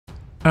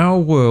Our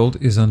world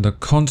is under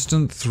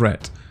constant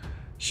threat.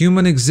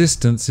 Human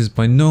existence is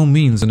by no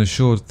means an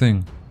assured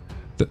thing.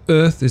 The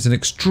Earth is an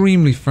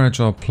extremely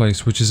fragile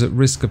place which is at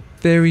risk of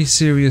very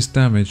serious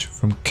damage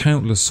from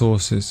countless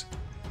sources.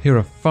 Here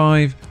are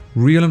 5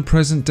 real and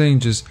present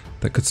dangers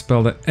that could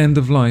spell the end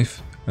of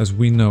life as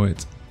we know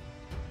it.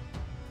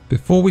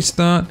 Before we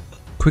start,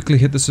 quickly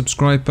hit the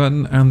subscribe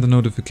button and the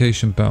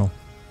notification bell.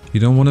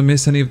 You don't want to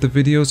miss any of the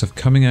videos of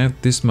coming out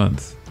this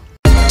month.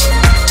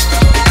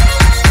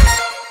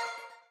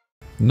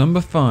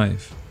 Number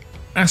 5.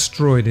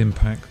 Asteroid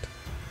impact.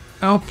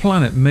 Our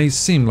planet may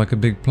seem like a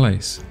big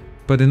place,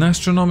 but in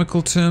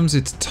astronomical terms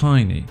it's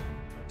tiny.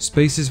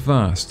 Space is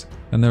vast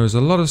and there is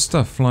a lot of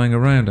stuff flying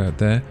around out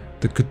there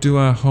that could do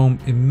our home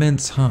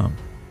immense harm.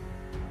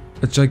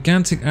 A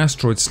gigantic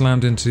asteroid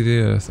slammed into the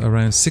Earth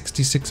around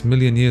 66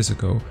 million years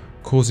ago,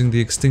 causing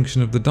the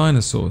extinction of the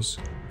dinosaurs.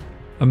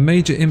 A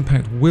major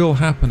impact will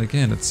happen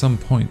again at some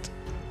point.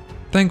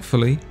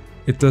 Thankfully,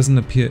 it doesn't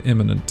appear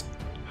imminent.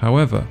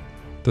 However,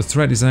 the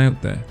threat is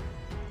out there.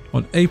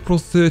 On April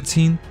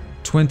 13,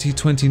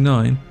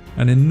 2029,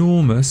 an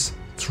enormous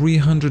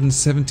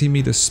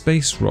 370-meter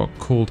space rock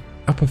called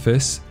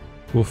Apophis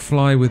will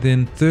fly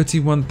within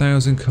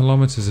 31,000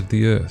 kilometers of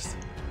the Earth.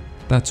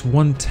 That's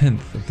 1/10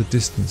 of the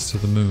distance to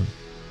the Moon.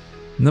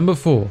 Number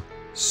 4.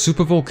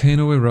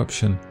 Supervolcano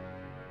eruption.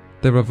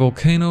 There are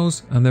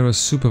volcanoes and there are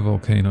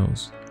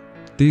supervolcanoes.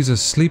 These are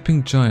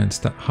sleeping giants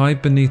that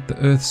hide beneath the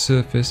Earth's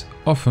surface,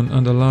 often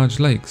under large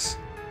lakes.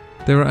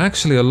 There are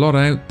actually a lot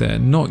out there,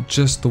 not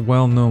just the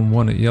well-known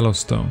one at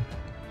Yellowstone.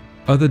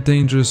 Other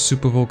dangerous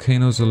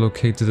supervolcanoes are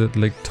located at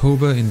Lake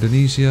Toba,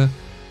 Indonesia,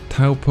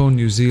 Taupo,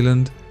 New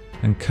Zealand,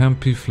 and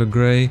Campi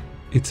Flegrei,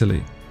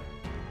 Italy.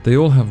 They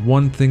all have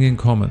one thing in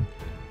common: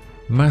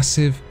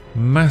 massive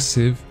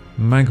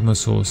magma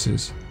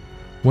sources.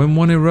 When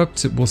one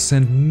erupts, it will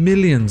send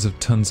millions of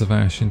tons of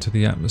ash into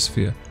the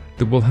atmosphere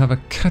that will have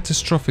a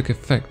catastrophic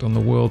effect on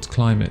the world's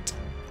climate.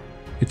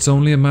 It's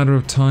only a matter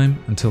of time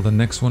until the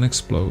next one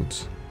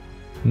explodes.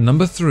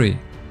 Number 3.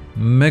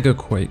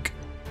 Megaquake.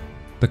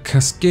 The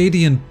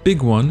Cascadian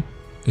Big One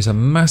is a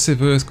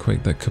massive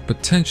earthquake that could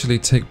potentially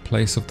take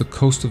place off the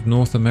coast of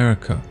North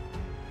America.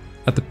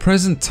 At the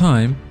present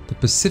time, the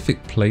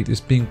Pacific plate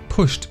is being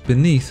pushed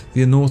beneath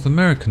the North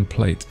American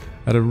plate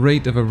at a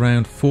rate of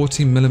around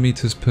 40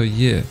 millimeters per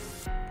year.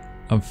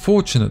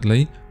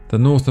 Unfortunately, the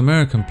North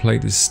American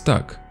plate is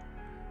stuck.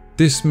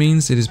 This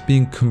means it is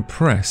being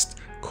compressed,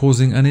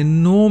 causing an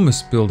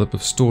enormous buildup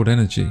of stored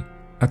energy.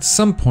 At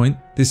some point,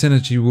 this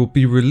energy will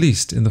be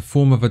released in the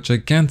form of a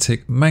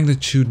gigantic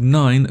magnitude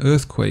 9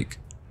 earthquake.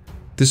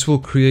 This will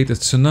create a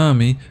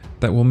tsunami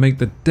that will make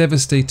the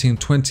devastating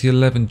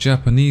 2011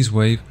 Japanese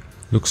wave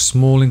look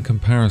small in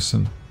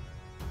comparison.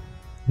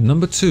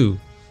 Number 2.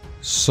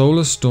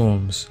 Solar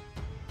storms.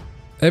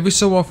 Every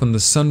so often the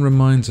sun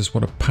reminds us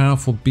what a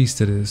powerful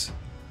beast it is.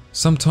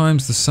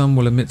 Sometimes the sun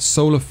will emit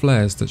solar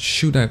flares that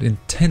shoot out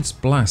intense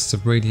blasts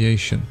of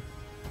radiation.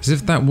 As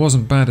if that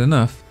wasn't bad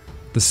enough,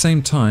 at the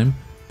same time,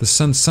 the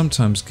sun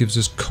sometimes gives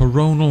us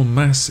coronal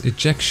mass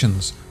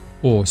ejections,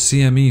 or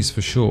CMEs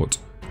for short.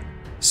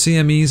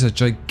 CMEs are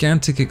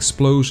gigantic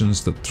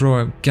explosions that throw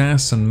out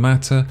gas and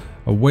matter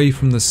away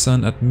from the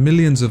sun at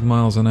millions of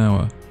miles an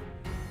hour.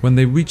 When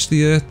they reach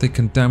the Earth, they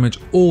can damage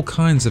all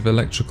kinds of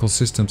electrical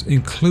systems,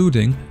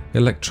 including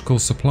electrical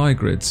supply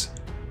grids.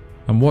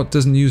 And what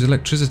doesn't use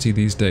electricity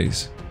these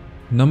days?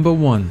 Number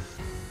 1.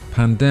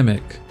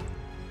 Pandemic.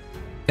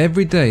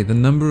 Every day the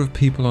number of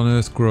people on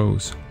Earth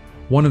grows.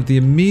 One of the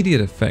immediate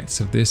effects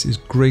of this is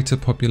greater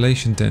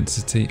population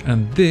density,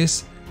 and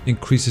this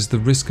increases the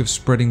risk of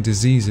spreading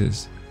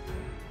diseases.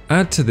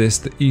 Add to this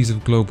the ease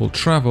of global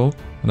travel,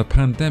 and a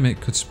pandemic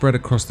could spread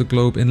across the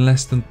globe in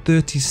less than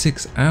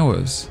 36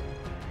 hours.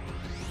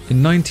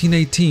 In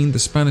 1918, the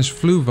Spanish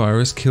flu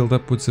virus killed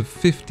upwards of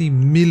 50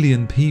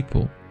 million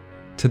people.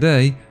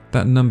 Today,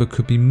 that number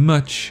could be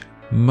much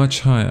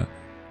higher,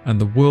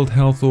 and the World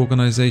Health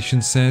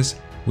Organization says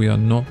we are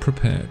not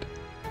prepared.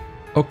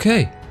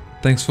 Okay,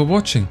 thanks for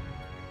watching.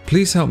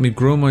 Please help me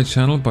grow my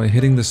channel by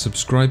hitting the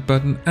subscribe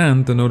button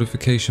and the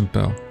notification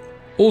bell.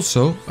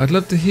 Also, I'd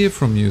love to hear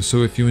from you,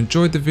 so if you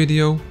enjoyed the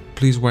video,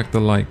 please whack the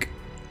like.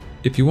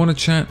 If you want to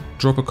chat,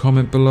 drop a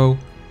comment below.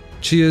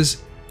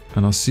 Cheers,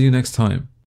 and I'll see you next time.